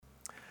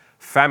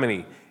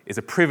Family, it's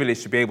a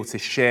privilege to be able to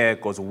share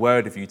God's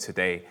word with you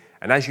today.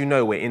 And as you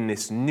know, we're in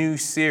this new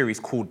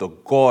series called The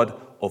God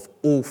of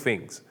All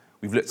Things.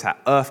 We've looked at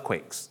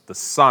earthquakes, the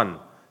sun,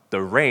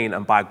 the rain,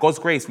 and by God's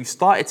grace, we've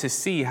started to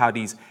see how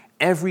these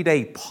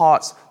everyday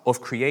parts of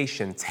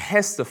creation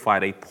testify,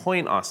 they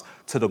point us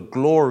to the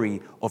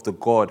glory of the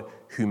God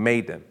who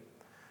made them.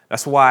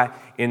 That's why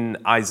in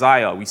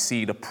Isaiah, we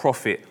see the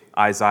prophet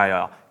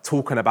Isaiah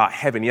talking about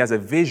heaven. He has a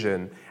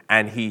vision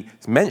and he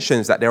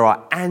mentions that there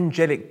are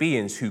angelic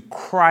beings who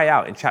cry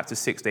out. In chapter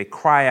 6, they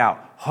cry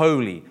out,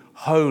 "Holy,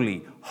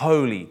 holy,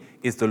 holy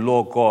is the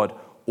Lord God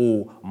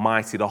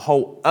Almighty." The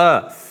whole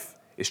earth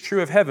is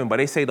true of heaven, but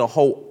they say the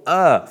whole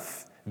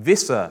earth,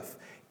 this earth,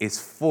 is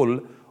full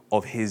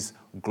of his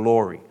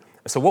glory.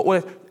 So what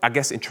we're,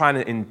 in trying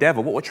to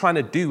endeavor, what we're trying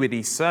to do with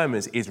these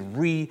sermons is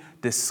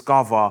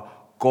rediscover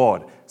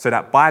God, so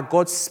that by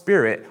God's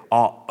Spirit,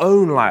 our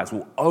own lives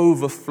will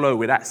overflow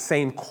with that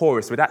same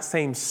chorus, with that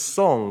same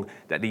song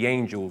that the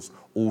angels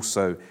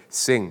also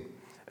sing.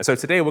 And so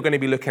today we're going to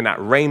be looking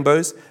at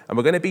rainbows, and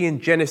we're going to be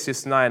in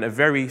Genesis 9, a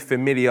very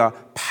familiar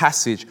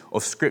passage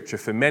of scripture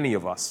for many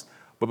of us.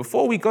 But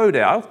before we go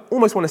there, I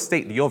almost want to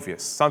state the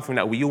obvious, something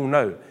that we all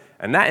know,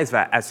 and that is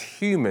that as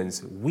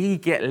humans, we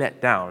get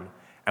let down,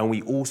 and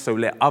we also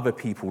let other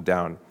people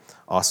down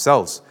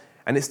ourselves.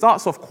 And it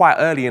starts off quite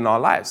early in our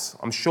lives.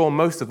 I'm sure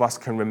most of us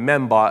can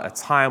remember a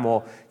time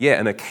or,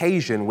 an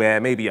occasion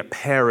where maybe a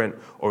parent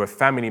or a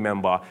family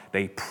member,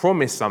 they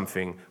promised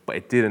something, but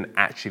it didn't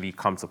actually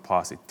come to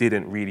pass. It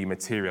didn't really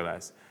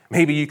materialize.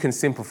 Maybe you can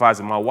sympathize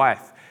with my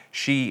wife.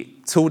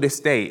 She, till this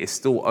day, is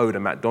still owed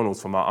a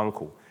McDonald's from her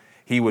uncle.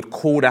 He would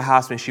call the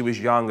house when she was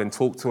young and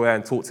talk to her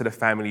and talk to the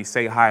family,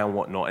 say hi and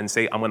whatnot, and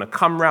say, "I'm going to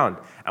come round.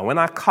 And when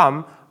I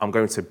come, I'm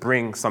going to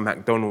bring some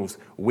McDonald's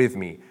with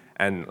me."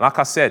 And like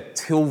I said,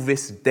 till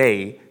this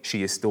day,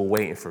 she is still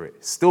waiting for it.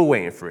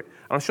 And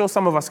I'm sure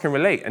some of us can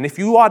relate. And if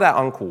you are that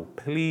uncle,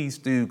 please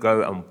do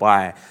go and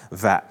buy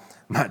that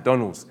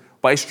McDonald's.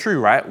 But it's true,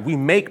 right? We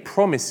make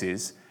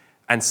promises,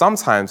 and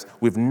sometimes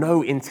with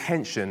no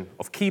intention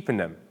of keeping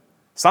them.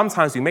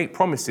 Sometimes we make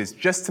promises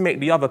just to make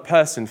the other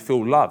person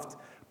feel loved.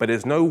 But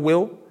there's no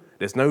will,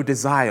 there's no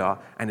desire,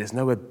 and there's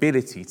no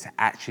ability to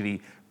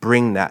actually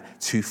bring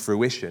that to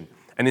fruition.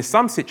 And in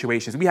some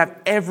situations, we have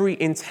every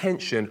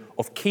intention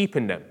of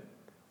keeping them.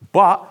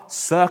 But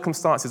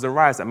circumstances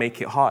arise that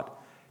make it hard,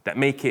 that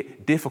make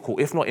it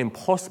difficult, if not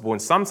impossible,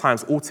 and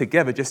sometimes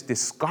altogether just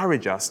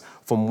discourage us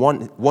from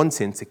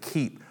wanting to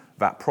keep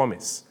that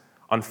promise.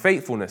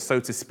 Unfaithfulness, so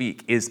to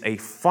speak, is a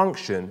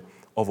function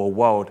of a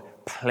world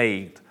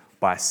plagued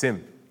by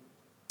sin.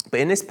 But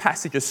in this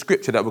passage of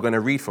scripture that we're going to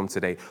read from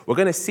today, we're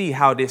going to see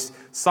how this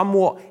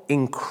somewhat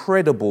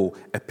incredible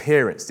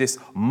appearance, this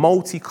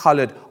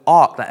multicolored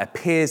ark that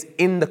appears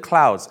in the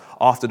clouds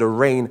after the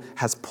rain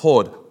has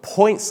poured,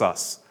 points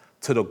us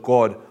to the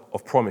God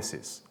of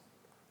promises,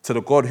 to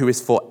the God who is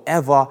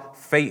forever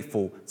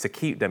faithful to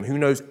keep them, who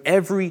knows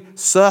every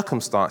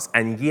circumstance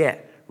and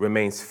yet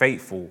remains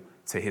faithful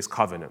to his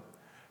covenant.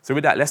 So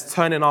with that, let's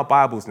turn in our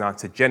Bibles now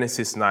to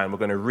Genesis 9. We're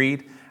going to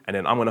read, and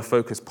then I'm going to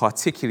focus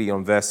particularly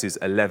on verses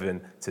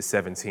 11 to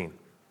 17.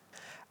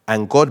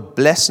 "And God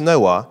blessed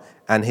Noah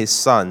and his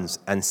sons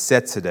and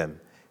said to them,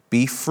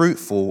 'Be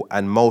fruitful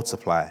and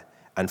multiply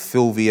and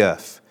fill the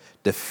earth.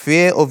 The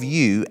fear of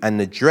you and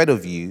the dread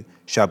of you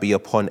shall be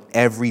upon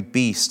every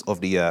beast of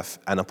the earth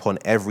and upon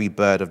every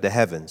bird of the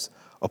heavens,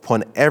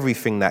 upon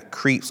everything that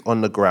creeps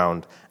on the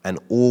ground and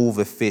all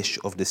the fish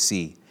of the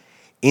sea.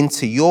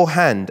 Into your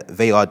hand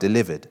they are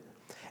delivered.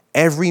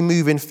 Every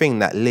moving thing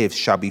that lives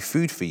shall be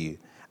food for you.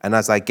 And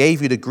as I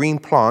gave you the green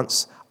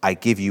plants, I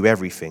give you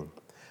everything.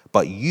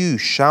 But you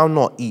shall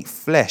not eat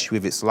flesh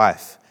with its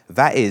life,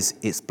 that is,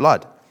 its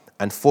blood.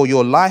 And for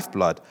your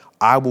lifeblood,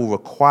 I will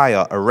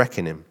require a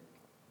reckoning.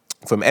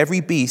 From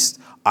every beast,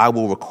 I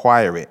will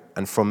require it,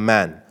 and from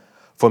man.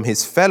 From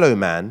his fellow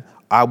man,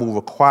 I will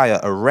require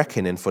a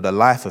reckoning for the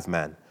life of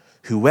man.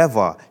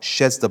 Whoever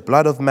sheds the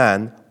blood of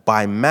man,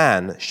 by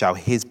man shall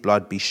his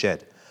blood be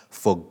shed.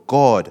 For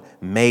God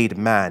made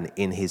man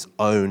in his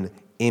own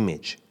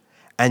image.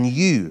 And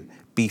you,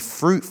 be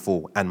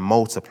fruitful and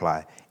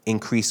multiply,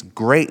 increase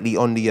greatly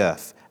on the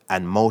earth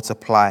and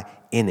multiply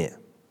in it.'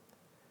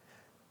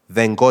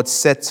 Then God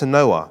said to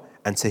Noah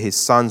and to his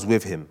sons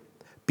with him,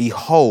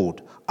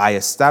 'Behold, I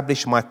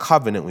establish my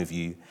covenant with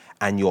you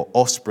and your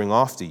offspring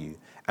after you,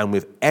 and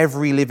with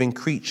every living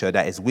creature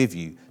that is with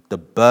you, the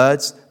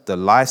birds, the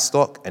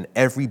livestock, and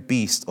every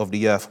beast of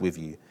the earth with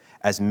you,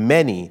 as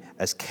many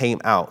as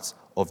came out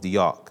of the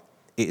ark.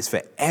 It is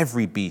for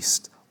every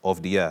beast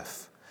of the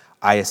earth.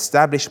 I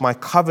establish my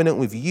covenant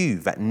with you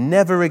that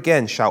never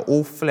again shall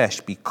all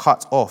flesh be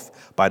cut off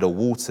by the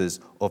waters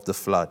of the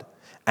flood,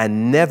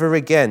 and never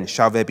again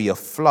shall there be a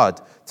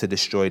flood to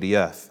destroy the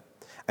earth.'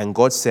 And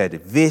God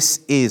said, 'This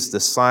is the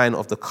sign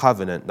of the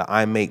covenant that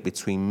I make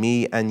between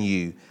me and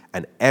you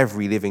and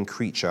every living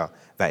creature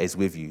that is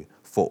with you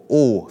for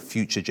all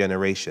future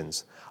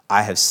generations.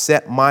 I have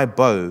set my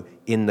bow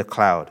in the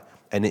cloud,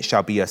 and it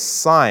shall be a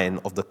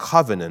sign of the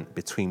covenant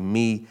between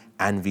me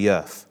and the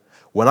earth.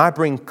 When I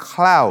bring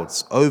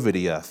clouds over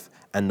the earth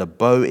and the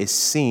bow is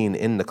seen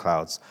in the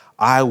clouds,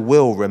 I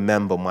will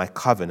remember my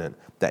covenant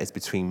that is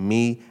between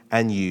me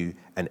and you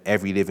and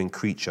every living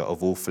creature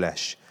of all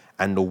flesh.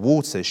 And the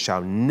waters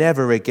shall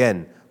never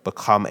again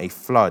become a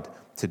flood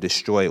to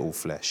destroy all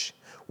flesh.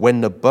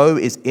 When the bow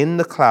is in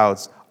the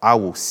clouds, I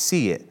will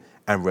see it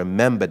and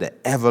remember the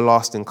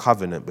everlasting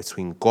covenant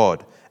between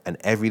God and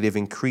every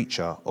living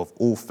creature of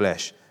all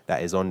flesh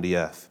that is on the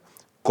earth.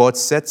 God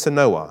said to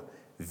Noah,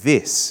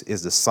 "This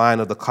is the sign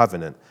of the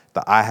covenant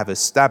that I have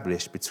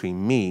established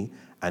between me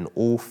and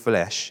all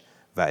flesh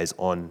that is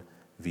on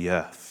the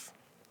earth."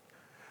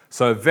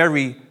 So a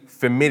very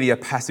familiar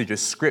passage of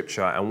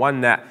scripture, and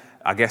one that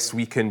I guess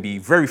we can be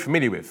very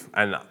familiar with.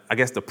 And I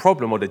guess the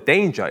problem or the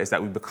danger is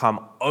that we become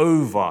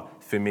over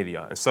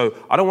familiar. And so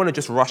I don't want to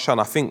just rush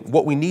on. I think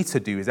what we need to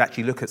do is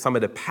actually look at some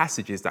of the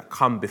passages that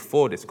come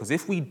before this. Because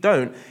if we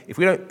don't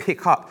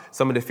pick up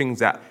some of the things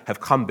that have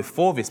come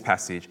before this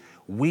passage,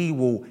 we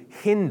will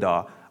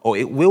hinder, or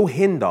it will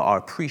hinder our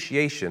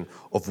appreciation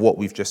of what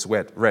we've just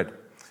read.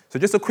 So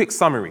just a quick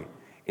summary.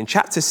 In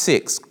chapter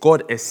 6,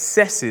 God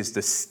assesses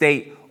the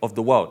state of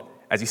the world,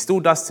 as he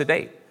still does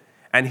today.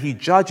 And he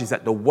judges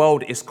that the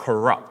world is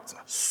corrupt,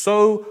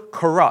 so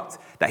corrupt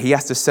that he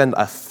has to send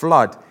a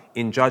flood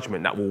in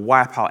judgment that will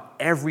wipe out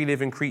every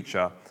living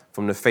creature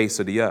from the face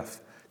of the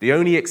earth. The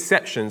only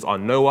exceptions are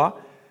Noah,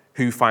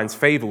 who finds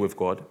favor with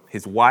God,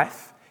 his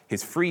wife,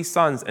 his 3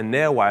 sons and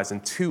their wives,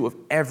 and 2 of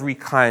every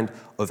kind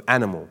of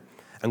animal.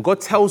 And God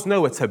tells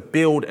Noah to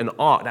build an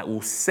ark that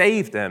will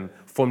save them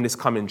from this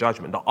coming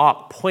judgment. The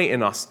ark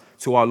pointing us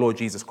to our Lord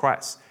Jesus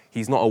Christ.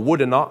 He's not a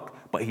wooden ark,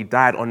 but he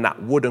died on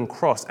that wooden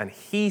cross, and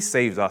he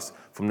saves us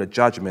from the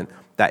judgment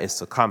that is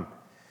to come.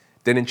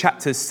 Then in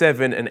chapters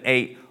 7 and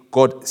 8,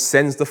 God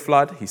sends the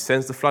flood. He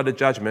sends the flood of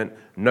judgment.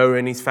 Noah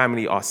and his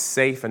family are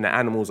safe, and the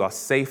animals are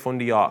safe on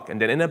the ark. And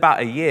then in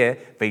about a year,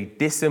 they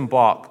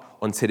disembark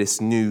onto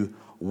this new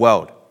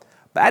world.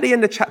 But at the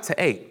end of chapter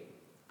 8,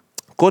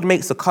 God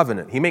makes a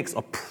covenant. He makes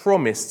a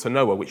promise to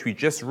Noah, which we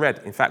just read.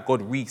 In fact,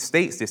 God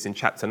restates this in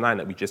chapter 9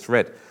 that we just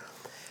read.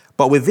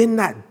 But within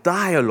that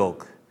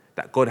dialogue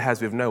that God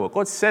has with Noah,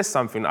 God says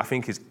something that I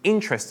think is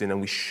interesting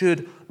and we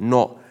should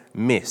not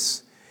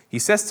miss. He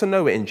says to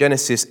Noah in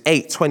Genesis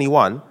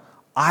 8:21,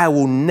 "I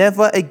will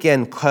never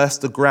again curse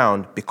the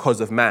ground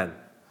because of man,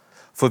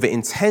 for the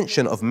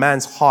intention of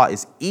man's heart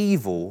is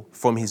evil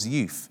from his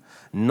youth.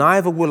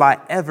 Neither will I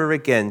ever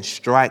again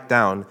strike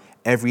down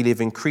every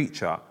living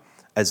creature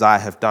as I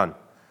have done."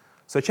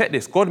 So check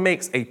this. God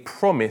makes a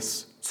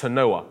promise to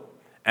Noah.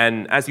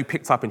 And as you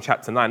picked up in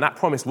chapter 9, that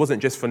promise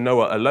wasn't just for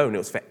Noah alone. It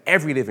was for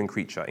every living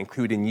creature,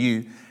 including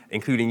you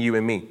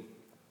and me.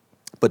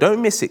 But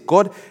don't miss it.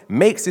 God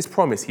makes this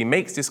promise. He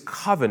makes this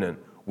covenant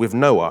with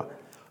Noah,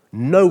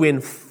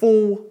 knowing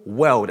full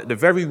well that the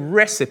very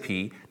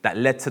recipe that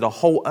led to the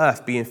whole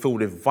earth being filled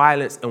with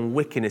violence and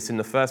wickedness in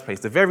the first place,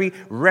 the very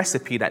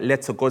recipe that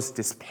led to God's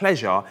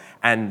displeasure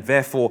and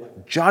therefore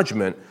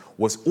judgment,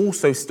 was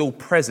also still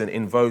present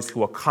in those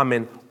who are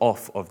coming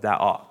off of that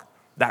ark.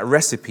 That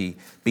recipe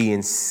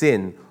being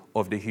sin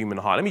of the human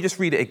heart. Let me just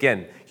read it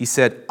again. He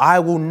said, "I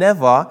will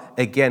never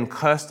again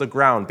curse the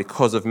ground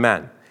because of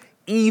man,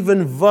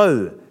 even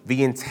though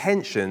the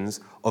intentions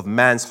of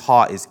man's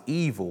heart is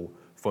evil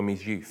from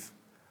his youth."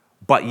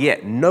 But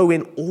yet,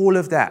 knowing all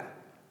of that,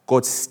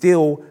 God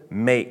still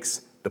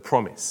makes the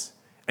promise.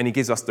 And he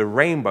gives us the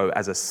rainbow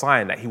as a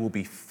sign that he will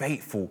be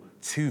faithful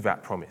to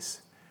that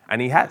promise.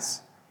 And he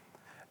has.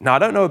 Now, I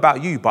don't know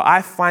about you, but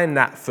I find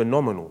that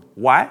phenomenal.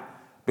 Why?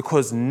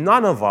 Because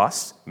none of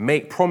us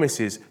make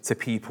promises to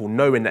people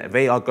knowing that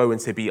they are going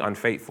to be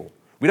unfaithful.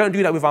 We don't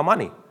do that with our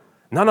money.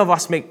 None of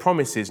us make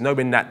promises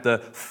knowing that the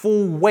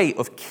full weight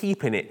of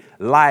keeping it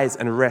lies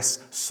and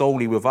rests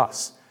solely with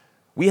us.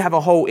 We have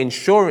a whole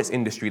insurance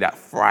industry that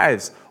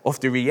thrives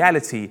off the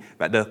reality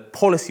that the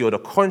policy or the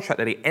contract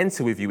that they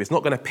enter with you is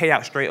not going to pay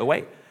out straight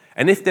away.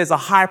 And if there's a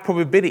high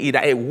probability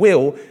that it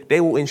will, they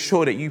will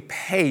ensure that you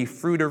pay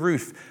through the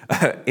roof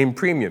in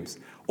premiums.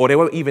 Or they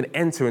won't even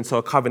enter into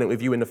a covenant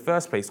with you in the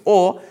first place.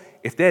 Or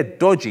if they're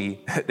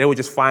dodgy, they will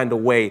just find a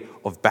way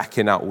of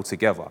backing out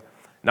altogether.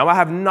 Now, I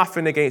have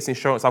nothing against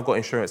insurance. I've got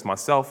insurance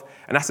myself.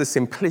 And that's a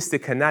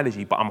simplistic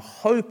analogy, but I'm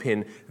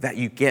hoping that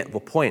you get the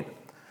point.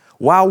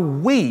 While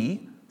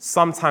we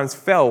sometimes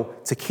fail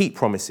to keep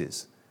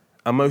promises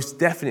and most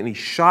definitely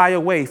shy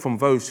away from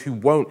those who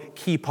won't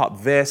keep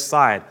up their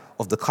side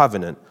of the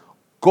covenant,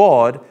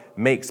 God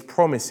makes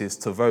promises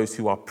to those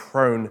who are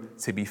prone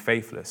to be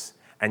faithless.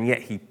 And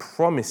yet he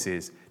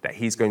promises that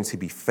he's going to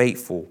be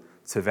faithful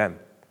to them.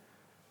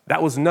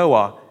 That was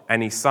Noah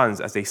and his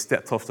sons as they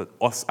stepped off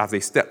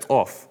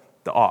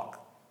the ark.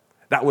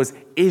 That was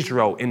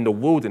Israel in the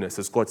wilderness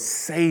as God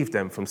saved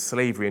them from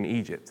slavery in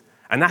Egypt.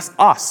 And that's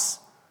us,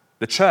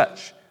 the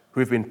church, who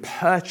have been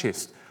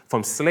purchased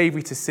from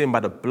slavery to sin by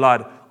the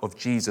blood of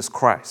Jesus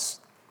Christ.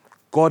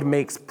 God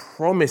makes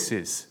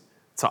promises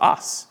to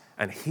us,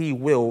 and he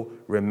will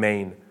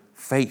remain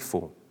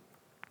faithful.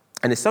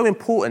 And it's so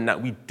important that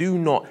we do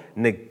not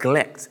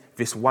neglect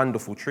this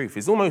wonderful truth.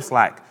 It's almost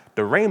like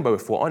the rainbow,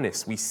 if we're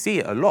honest, we see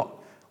it a lot.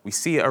 We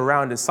see it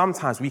around, and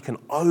sometimes we can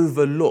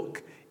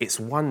overlook its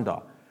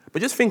wonder.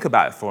 But just think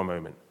about it for a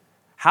moment.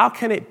 How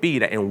can it be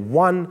that in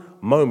one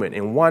moment,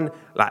 in one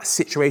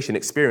situation,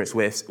 experience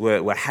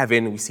where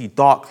we see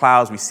dark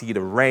clouds, we see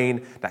the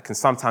rain that can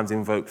sometimes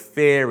invoke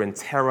fear and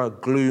terror,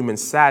 gloom and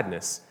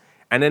sadness.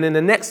 And then in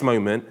the next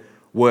moment,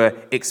 we're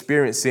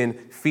experiencing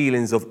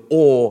feelings of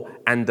awe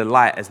and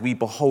delight as we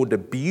behold the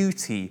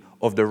beauty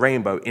of the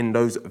rainbow in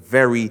those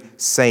very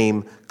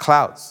same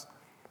clouds.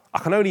 I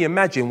can only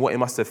imagine what it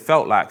must have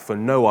felt like for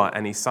Noah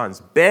and his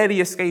sons, barely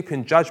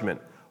escaping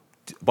judgment,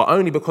 but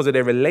only because of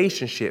their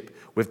relationship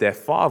with their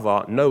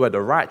father, Noah,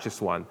 the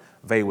righteous one,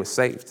 they were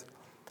saved.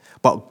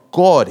 But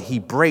God, he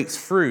breaks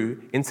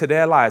through into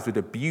their lives with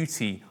the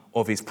beauty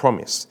of his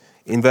promise.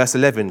 In verse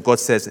 11, God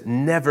says,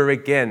 "Never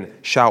again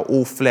shall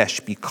all flesh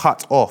be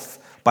cut off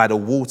by the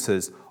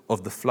waters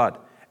of the flood."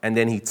 And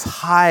then he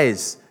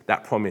ties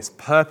that promise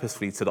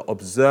purposefully to the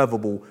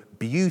observable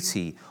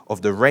beauty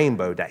of the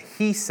rainbow that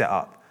he set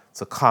up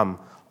to come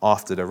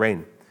after the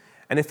rain.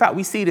 And in fact,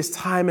 we see this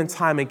time and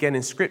time again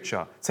in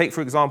Scripture. Take,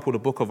 for example, the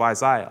book of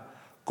Isaiah.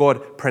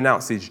 God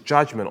pronounces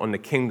judgment on the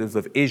kingdoms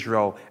of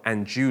Israel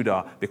and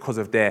Judah because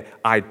of their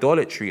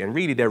idolatry and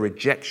really their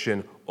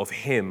rejection of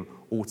him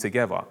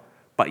altogether.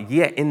 But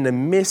yet, in the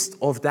midst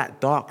of that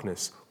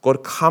darkness,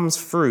 God comes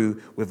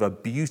through with a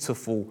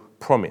beautiful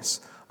promise.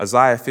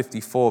 Isaiah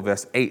 54,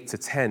 verse 8 to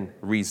 10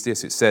 reads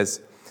this. It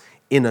says,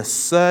 "In a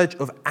surge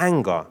of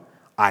anger,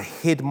 I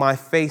hid my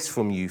face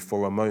from you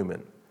for a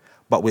moment.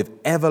 But with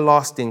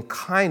everlasting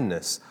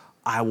kindness,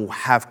 I will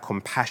have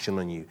compassion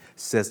on you,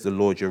 says the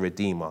Lord your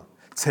Redeemer.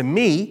 To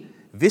me,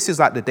 this is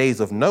like the days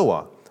of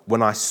Noah,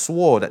 when I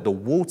swore that the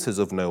waters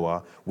of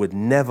Noah would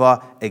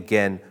never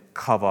again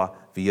cover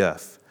the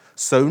earth.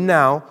 So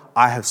now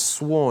I have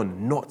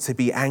sworn not to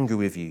be angry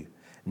with you,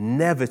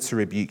 never to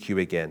rebuke you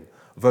again.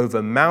 Though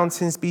the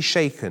mountains be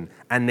shaken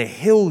and the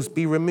hills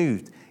be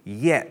removed,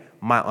 yet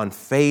my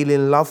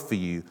unfailing love for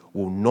you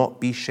will not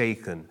be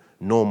shaken,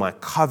 nor my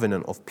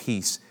covenant of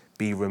peace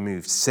be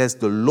removed, says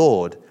the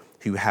Lord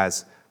who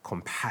has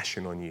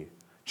compassion on you."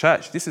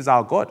 Church, this is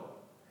our God.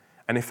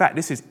 And in fact,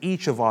 this is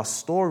each of our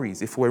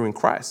stories if we're in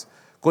Christ.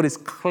 God is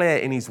clear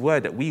in his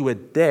word that we were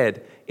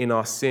dead in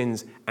our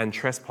sins and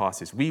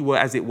trespasses. We were,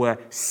 as it were,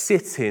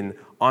 sitting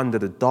under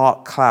the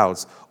dark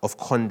clouds of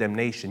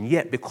condemnation.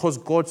 Yet, because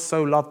God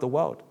so loved the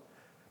world,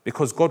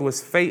 because God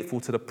was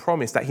faithful to the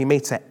promise that he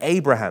made to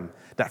Abraham,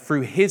 that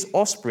through his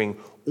offspring,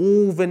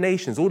 all the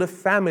nations, all the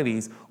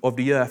families of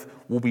the earth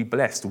will be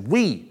blessed.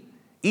 We,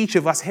 each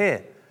of us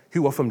here,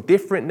 who are from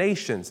different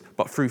nations,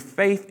 but through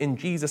faith in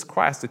Jesus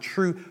Christ, the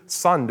true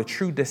son, the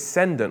true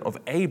descendant of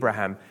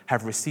Abraham,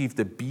 have received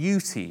the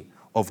beauty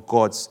of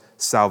God's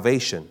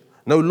salvation.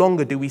 No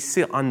longer do we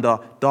sit under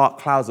dark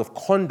clouds of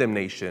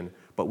condemnation,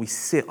 but we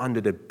sit under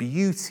the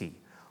beauty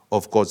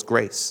of God's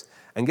grace.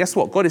 And guess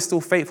what? God is still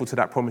faithful to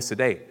that promise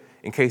today,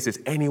 in case there's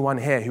anyone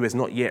here who has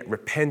not yet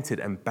repented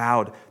and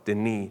bowed the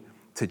knee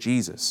to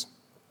Jesus.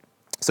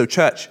 So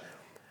church,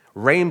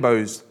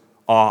 rainbows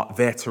are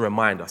there to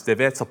remind us. They're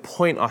there to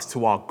point us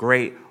to our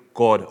great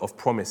God of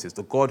promises,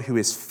 the God who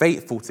is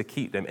faithful to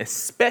keep them,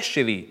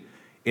 especially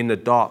in the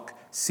dark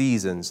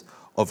seasons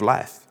of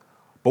life.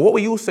 But what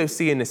we also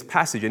see in this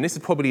passage, and this is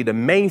probably the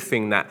main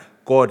thing that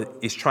God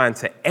is trying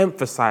to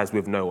emphasize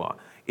with Noah,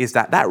 is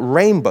that that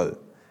rainbow,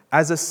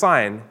 as a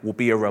sign, will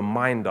be a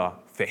reminder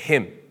for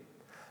him.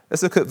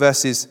 Let's look at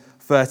verses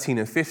 13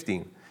 and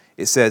 15.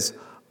 It says,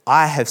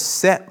 "I have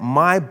set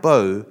my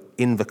bow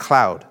in the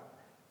cloud,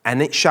 and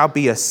it shall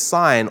be a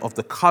sign of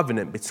the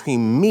covenant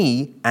between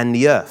me and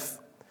the earth.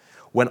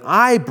 When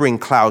I bring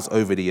clouds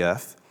over the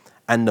earth,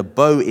 and the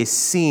bow is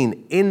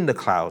seen in the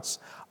clouds,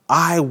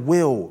 I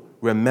will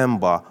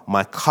remember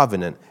my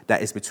covenant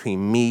that is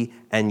between me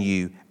and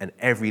you and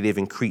every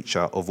living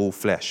creature of all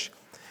flesh.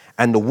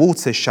 And the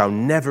waters shall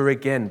never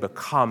again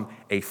become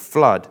a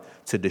flood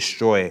to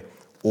destroy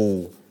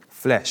all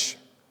flesh."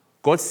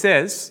 God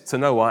says to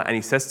Noah, and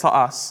he says to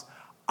us,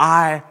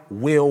 "I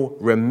will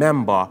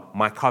remember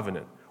my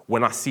covenant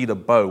when I see the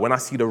bow, when I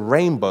see the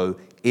rainbow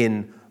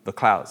in the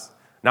clouds."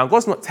 Now,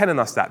 God's not telling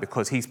us that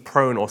because he's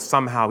prone or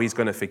somehow he's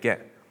going to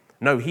forget.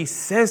 No, he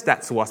says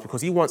that to us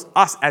because he wants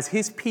us as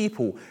his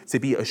people to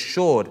be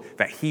assured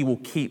that he will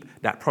keep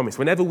that promise.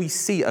 Whenever we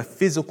see a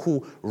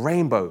physical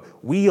rainbow,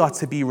 we are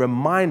to be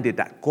reminded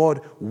that God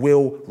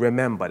will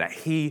remember, that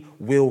he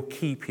will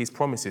keep his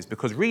promises.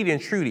 Because really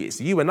and truly, it's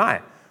you and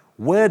I.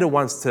 We're the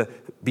ones to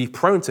be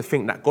prone to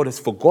think that God has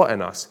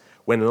forgotten us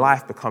when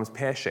life becomes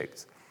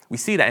pear-shaped. We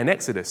see that in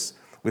Exodus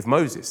with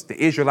Moses.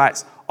 The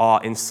Israelites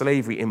are in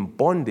slavery, in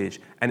bondage,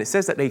 and it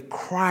says that they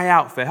cry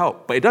out for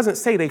help. But it doesn't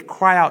say they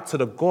cry out to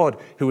the God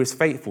who is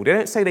faithful. It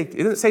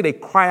doesn't say they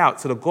cry out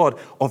to the God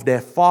of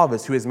their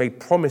fathers who has made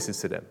promises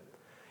to them.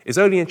 It's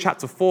only in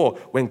chapter 4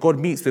 when God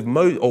meets with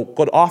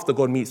after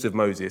God meets with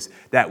Moses,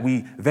 that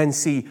we then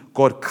see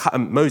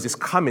Moses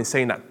coming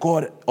saying that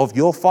God of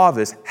your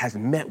fathers has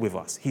met with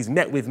us. He's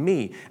met with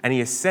me, and he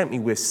has sent me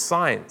with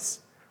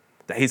signs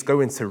that he's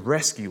going to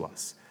rescue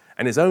us.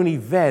 And it's only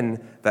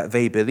then that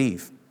they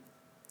believe.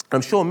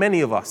 I'm sure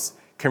many of us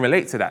can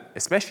relate to that,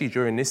 especially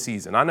during this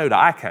season. I know that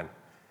I can.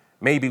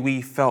 Maybe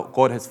we felt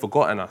God has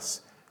forgotten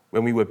us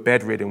when we were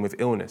bedridden with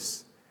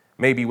illness.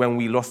 Maybe when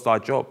we lost our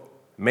job.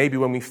 Maybe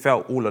when we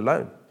felt all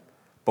alone.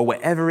 But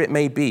whatever it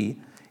may be,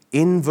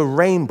 in the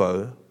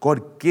rainbow,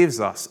 God gives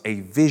us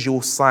a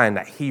visual sign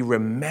that he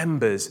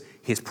remembers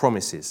his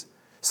promises.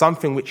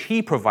 Something which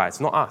he provides,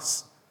 not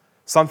us.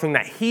 Something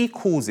that he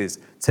causes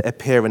to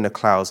appear in the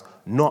clouds,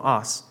 not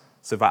us,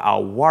 so that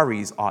our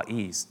worries are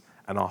eased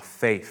and our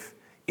faith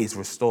is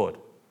restored.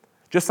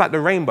 Just like the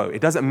rainbow, it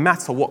doesn't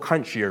matter what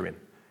country you're in.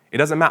 It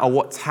doesn't matter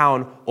what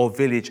town or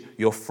village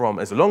you're from.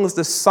 As long as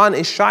the sun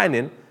is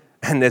shining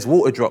and there's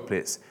water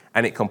droplets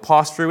and it can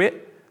pass through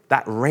it,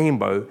 that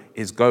rainbow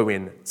is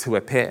going to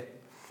appear.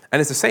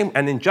 And it's the same,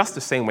 and in just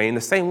the same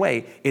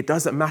way, it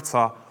doesn't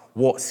matter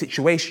what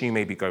situation you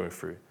may be going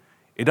through.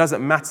 It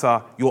doesn't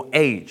matter your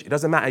age. It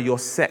doesn't matter your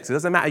sex. It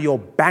doesn't matter your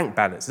bank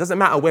balance. It doesn't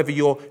matter whether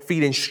you're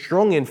feeling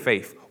strong in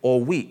faith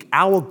or weak.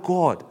 Our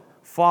God,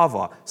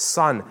 Father,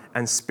 Son,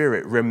 and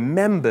Spirit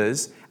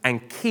remembers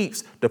and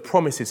keeps the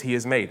promises he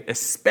has made,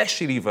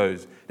 especially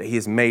those that he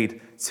has made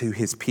to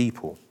his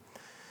people.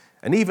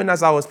 And even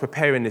as I was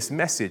preparing this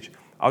message,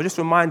 I was just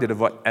reminded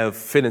of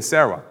Phil and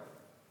Sarah.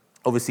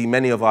 Obviously,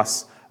 many of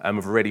us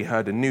have already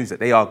heard the news that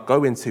they are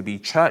going to be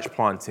church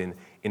planting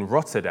in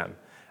Rotterdam.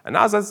 And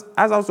as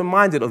I was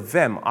reminded of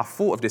them, I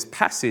thought of this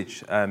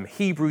passage,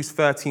 Hebrews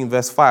 13,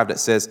 verse 5, that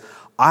says,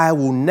 I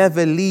will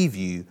never leave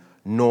you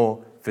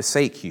nor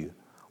forsake you.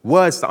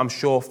 Words that I'm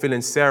sure Phil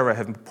and Sarah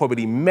have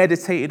probably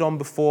meditated on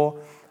before.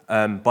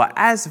 But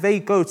as they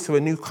go to a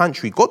new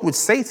country, God would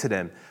say to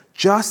them,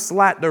 just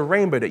like the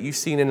rainbow that you've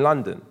seen in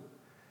London,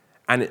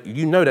 and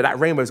you know that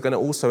rainbow is going to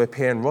also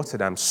appear in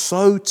Rotterdam,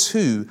 so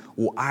too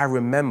will I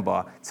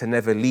remember to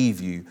never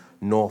leave you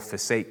nor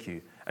forsake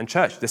you. And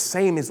church, the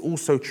same is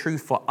also true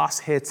for us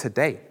here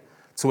today.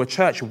 To a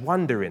church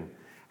wondering,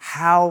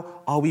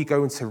 how are we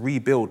going to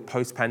rebuild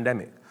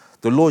post-pandemic?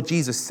 The Lord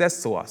Jesus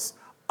says to us,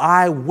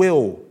 I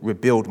will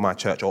rebuild my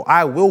church, or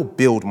I will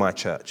build my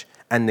church,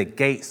 and the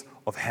gates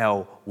of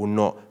hell will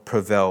not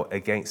prevail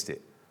against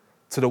it.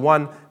 To the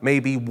one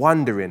maybe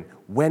wondering,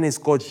 when is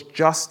God's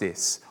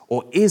justice,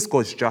 or is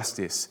God's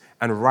justice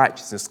and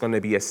righteousness going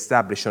to be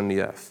established on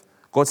the earth?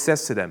 God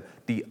says to them,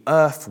 the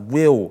earth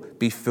will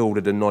be filled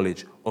with the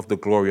knowledge of the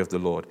glory of the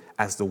Lord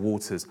as the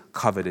waters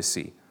cover the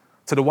sea.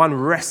 To the one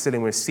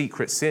wrestling with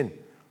secret sin,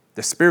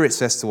 the Spirit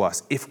says to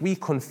us, if we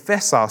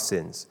confess our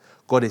sins,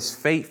 God is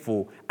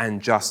faithful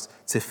and just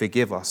to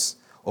forgive us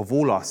of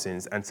all our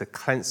sins and to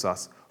cleanse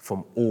us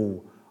from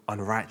all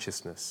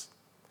unrighteousness.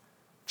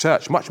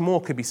 Church, much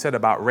more could be said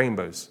about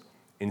rainbows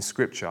in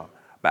Scripture.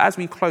 But as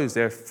we close,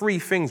 there are three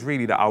things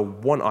really that I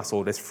want us,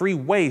 or there's three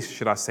ways,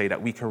 should I say,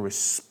 that we can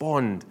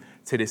respond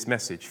to this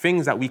message.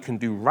 Things that we can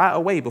do right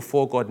away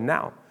before God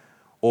now.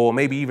 Or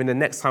maybe even the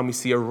next time we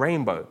see a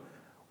rainbow,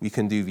 we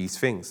can do these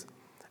things.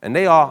 And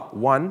they are,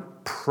 one,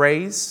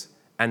 praise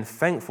and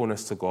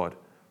thankfulness to God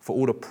for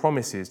all the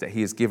promises that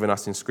he has given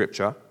us in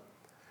Scripture.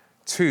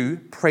 Two,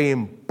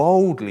 praying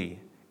boldly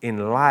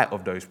in light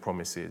of those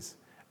promises.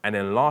 And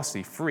then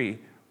lastly, three,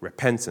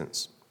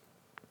 repentance.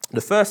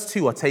 The first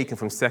two are taken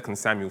from 2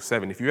 Samuel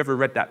 7. If you ever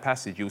read that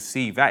passage, you'll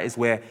see that is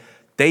where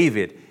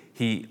David,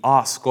 he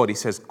asks God, he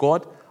says,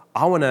 God,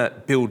 I want to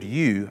build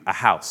you a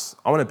house.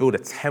 I want to build a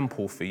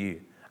temple for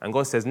you. And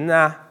God says,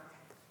 nah,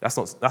 that's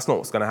not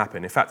what's going to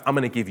happen. In fact, I'm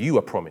going to give you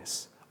a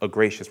promise, a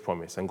gracious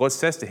promise. And God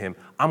says to him,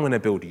 I'm going to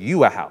build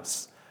you a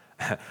house.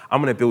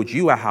 I'm going to build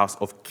you a house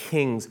of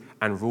kings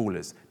and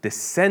rulers,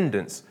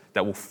 descendants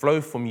that will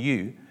flow from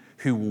you,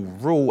 who will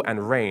rule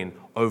and reign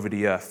over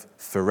the earth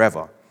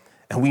forever.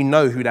 And we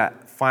know who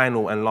that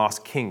final and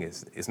last king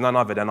is. It's none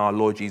other than our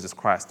Lord Jesus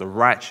Christ, the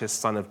righteous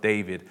Son of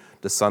David,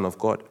 the Son of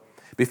God.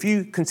 But if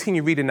you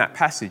continue reading that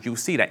passage, you'll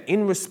see that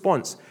in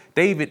response,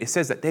 it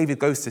says that David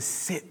goes to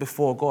sit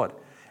before God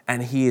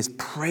and he is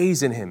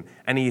praising him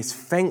and he is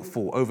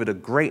thankful over the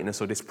greatness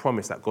of this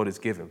promise that God has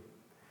given.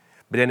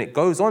 But then it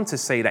goes on to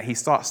say that he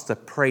starts to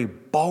pray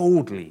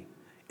boldly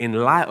in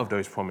light of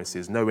those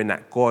promises, knowing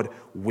that God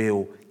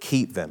will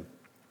keep them.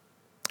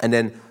 And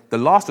then the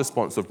last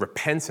response of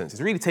repentance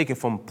is really taken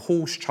from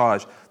Paul's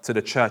charge to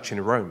the church in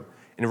Rome.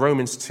 In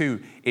Romans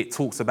 2, it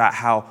talks about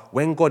how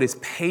when God is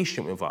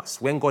patient with us,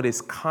 when God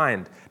is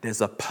kind, there's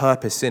a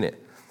purpose in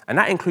it. And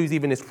that includes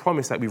even this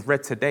promise that we've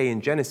read today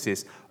in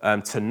Genesis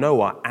to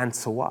Noah and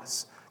to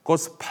us.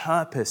 God's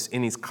purpose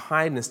in his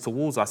kindness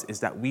towards us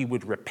is that we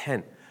would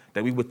repent,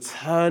 that we would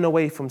turn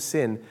away from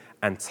sin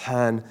and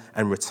turn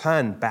and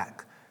return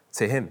back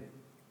to him.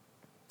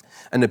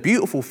 And the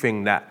beautiful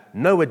thing that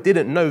Noah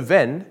didn't know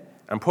then,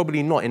 and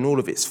probably not in all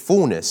of its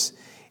fullness,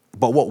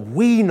 but what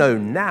we know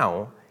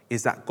now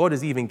is that God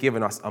has even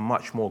given us a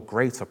much more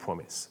greater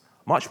promise,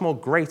 much more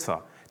greater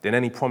than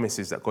any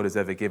promises that God has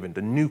ever given.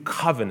 The new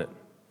covenant,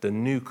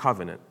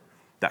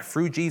 that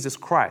through Jesus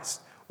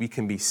Christ, we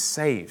can be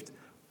saved,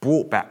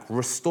 brought back,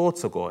 restored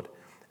to God,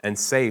 and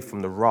saved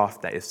from the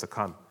wrath that is to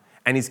come.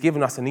 And he's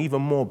given us an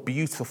even more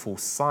beautiful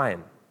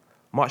sign,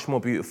 much more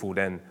beautiful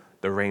than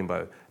the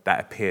rainbow that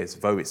appears,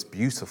 though it's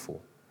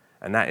beautiful.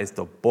 and that is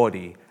the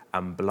body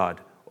and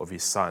blood of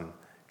his Son,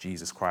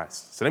 Jesus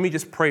Christ. So let me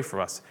just pray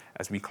for us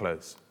as we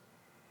close.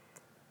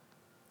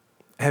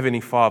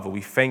 Heavenly Father,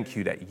 we thank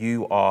you that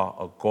you are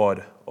a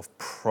God of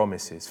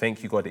promises.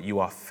 Thank you, God, that you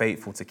are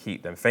faithful to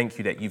keep them. Thank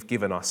you that you've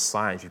given us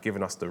signs. You've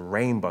given us the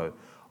rainbow,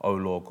 oh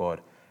Lord God,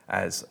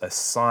 as a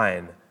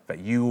sign that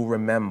you will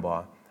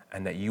remember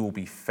and that you will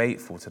be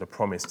faithful to the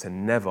promise to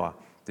never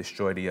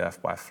destroy the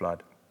earth by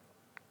flood.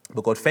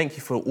 But God, thank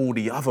you for all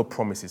the other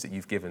promises that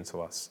you've given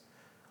to us.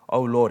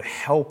 Oh Lord,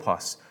 help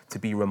us to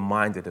be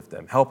reminded of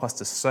them. Help us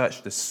to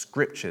search the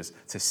scriptures,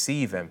 to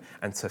see them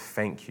and to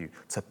thank you,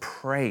 to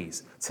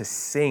praise, to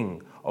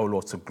sing, oh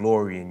Lord, to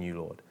glory in you,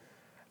 Lord.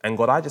 And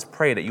God, I just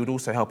pray that you would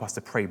also help us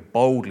to pray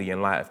boldly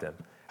in light of them.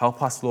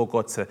 Help us, Lord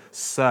God, to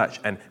search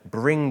and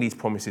bring these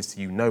promises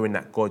to you, knowing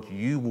that, God,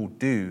 you will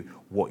do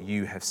what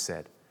you have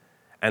said.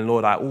 And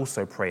Lord, I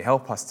also pray,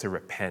 help us to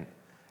repent.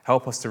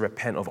 Help us to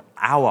repent of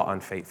our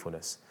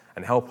unfaithfulness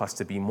and help us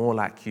to be more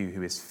like you,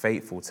 who is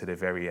faithful to the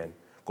very end.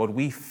 God,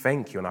 we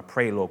thank you, and I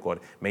pray, Lord God,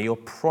 may your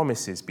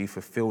promises be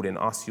fulfilled in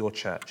us, your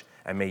church,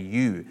 and may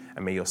you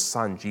and may your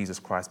Son, Jesus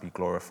Christ, be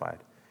glorified.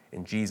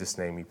 In Jesus'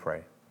 name we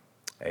pray.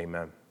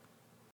 Amen.